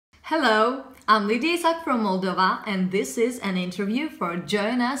Hello, I'm Lidia Isac from Moldova and this is an interview for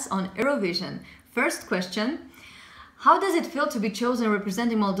Join Us on Eurovision. First question, how does it feel to be chosen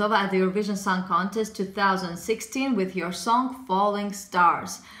representing Moldova at the Eurovision Song Contest 2016 with your song Falling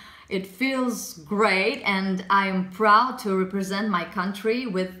Stars? It feels great and I am proud to represent my country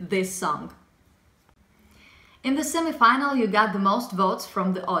with this song. In the semi-final you got the most votes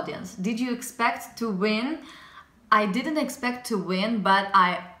from the audience. Did you expect to win? I didn't expect to win, but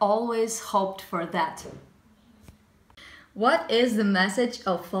I always hoped for that. What is the message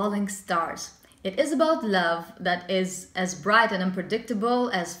of Falling Stars? It is about love that is as bright and unpredictable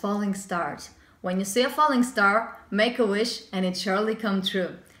as falling stars. When you see a falling star, make a wish and it surely come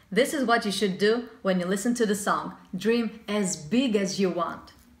true. This is what you should do when you listen to the song. Dream as big as you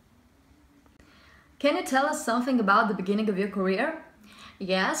want. Can you tell us something about the beginning of your career?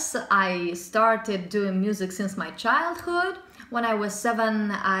 Yes, I started doing music since my childhood. When I was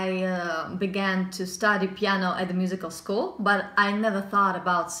 7, I began to study piano at the musical school, but I never thought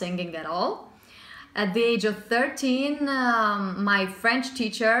about singing at all. At the age of 13, my French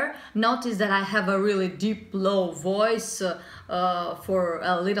teacher noticed that I have a really deep, low voice for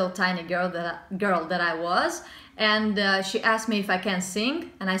a little tiny girl that I was, and she asked me if I can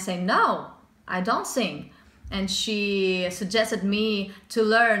sing, and I say no, I don't sing. And she suggested me to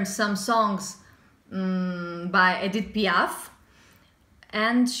learn some songs by Edith Piaf.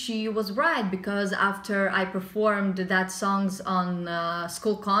 And she was right, because after I performed that songs on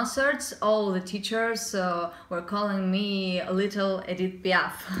school concerts, all the teachers were calling me Little Edith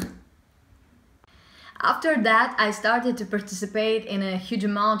Piaf. After that, I started to participate in a huge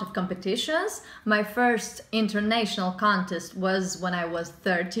amount of competitions. My first international contest was when I was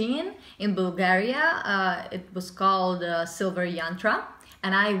 13 in Bulgaria. It was called Silver Yantra,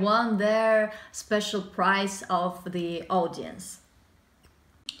 and I won their special prize of the audience.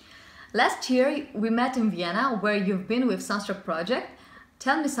 Last year, we met in Vienna, where you've been with Sunstroke Project.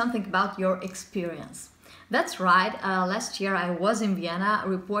 Tell me something about your experience. That's right, last year I was in Vienna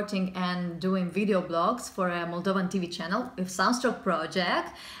reporting and doing video blogs for a Moldovan TV channel with Sunstroke Project.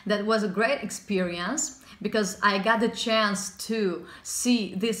 That was a great experience because I got the chance to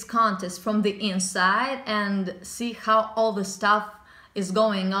see this contest from the inside and see how all the stuff is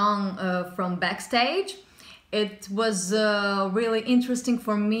going on from backstage. It was really interesting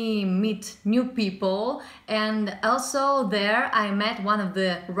for me meet new people, and also there I met one of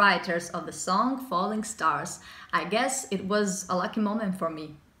the writers of the song Falling Stars. I guess it was a lucky moment for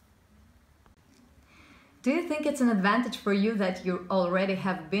me. Do you think it's an advantage for you that you already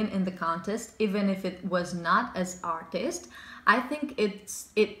have been in the contest, even if it was not as artist? I think it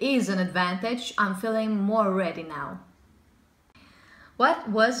is an advantage. I'm feeling more ready now. What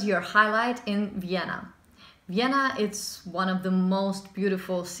was your highlight in Vienna? Vienna, it's one of the most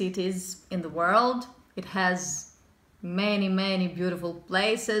beautiful cities in the world. It has many beautiful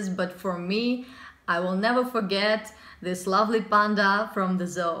places, but for me, I will never forget this lovely panda from the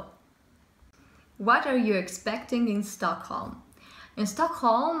zoo. What are you expecting in Stockholm? In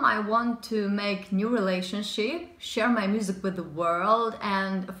Stockholm, I want to make new relationships, share my music with the world,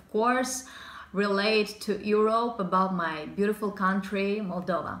 and of course, relate to Europe about my beautiful country,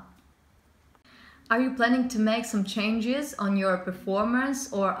 Moldova. Are you planning to make some changes on your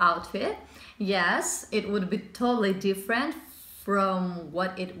performance or outfit? Yes, it would be totally different from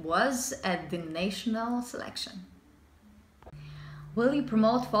what it was at the national selection. Will you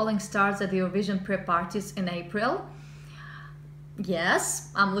promote Falling Stars at the Eurovision pre-parties in April?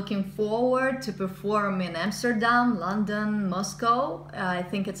 Yes, I'm looking forward to perform in Amsterdam, London, Moscow. I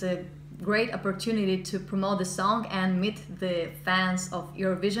think it's a great opportunity to promote the song and meet the fans of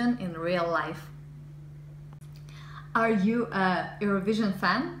Eurovision in real life. Are you a Eurovision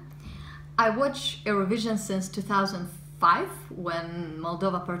fan? I watch Eurovision since 2005, when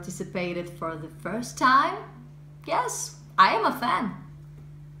Moldova participated for the first time. Yes, I am a fan.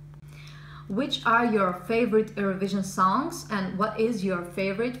 Which are your favorite Eurovision songs and what is your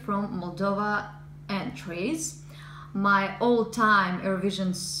favorite from Moldova entries? My all-time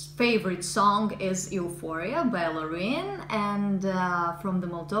Eurovision favorite song is Euphoria by Loreen, and from the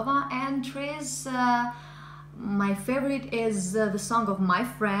Moldova entries, my favorite is the song of my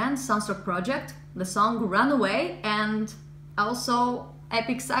friend, Sunstroke Project, the song Runaway, and also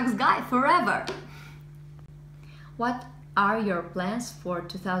Epic Sax Guy Forever. What are your plans for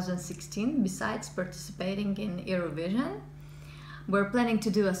 2016 besides participating in Eurovision? We're planning to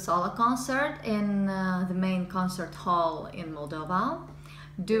do a solo concert in the main concert hall in Moldova.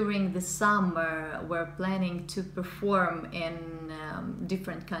 During the summer, we're planning to perform in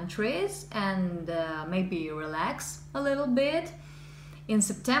different countries and maybe relax a little bit. In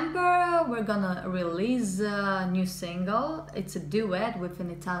September, we're gonna release a new single. It's a duet with an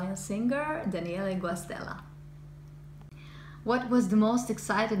Italian singer, Daniele Guastella. What was the most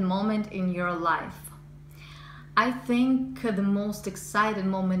exciting moment in your life? I think the most exciting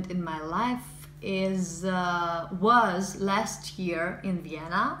moment in my life was last year in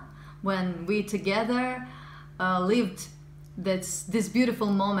Vienna, when we together lived this beautiful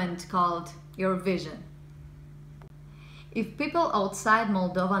moment called Eurovision. If people outside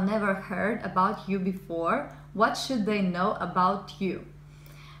Moldova never heard about you before, what should they know about you?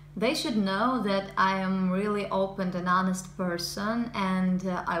 They should know that I am really open and honest person, and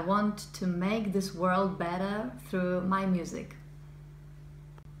I want to make this world better through my music.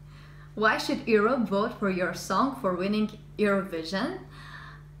 Why should Europe vote for your song for winning Eurovision?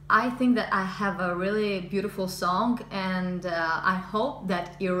 I think that I have a really beautiful song, and I hope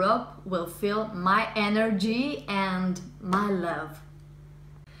that Europe will feel my energy and my love.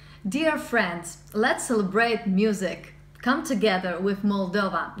 Dear friends, let's celebrate music. Come together with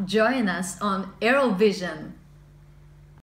Moldova. Join us on Eurovision.